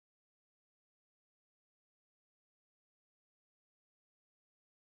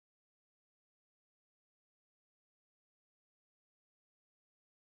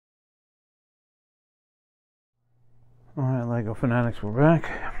Alright, Lego Fanatics, we're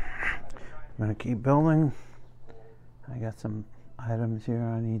back. I'm going to keep building. I got some items here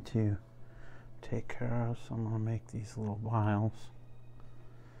I need to take care of, so I'm going to make these little vials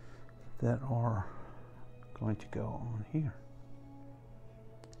that are going to go on here.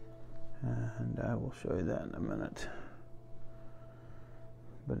 And I will show you that in a minute.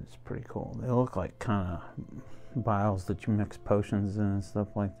 But it's pretty cool. They look like kind of vials that you mix potions in and stuff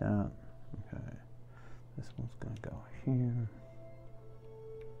like that. Okay. This one's going to go here.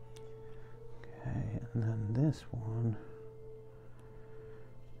 Okay, and then this one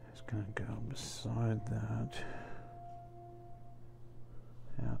is going to go beside that.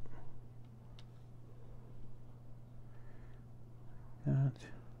 Yep. That.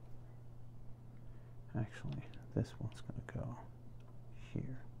 Actually, this one's going to go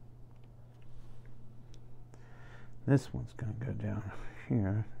here. This one's going to go down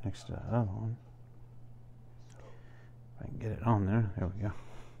here next to the other one. If I can get it on there. There we go.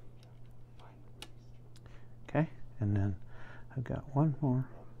 Okay, and then I've got one more,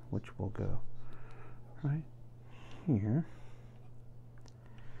 which will go right here.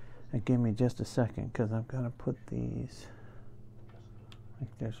 And give me just a second, because I've got to put these. I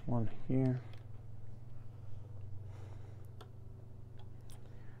think there's one here.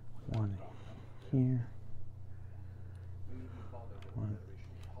 One here. One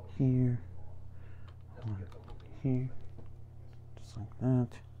here. One here. Just like that.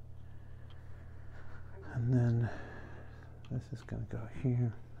 And then this is going to go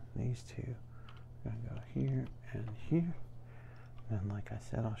here. These two are going to go here and here. And like I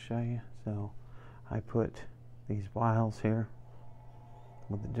said, I'll show you. So I put these vials here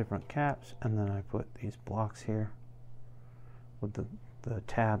with the different caps, and then I put these blocks here with the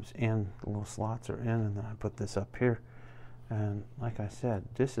tabs in, the little slots are in, and then I put this up here. And like I said,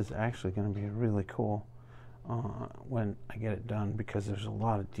 this is actually going to be really cool when I get it done, because there's a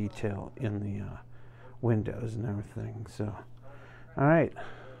lot of detail in the windows and everything. So, alright,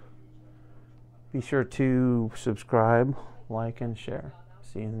 be sure to subscribe, like, and share.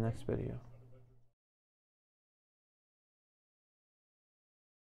 See you in the next video.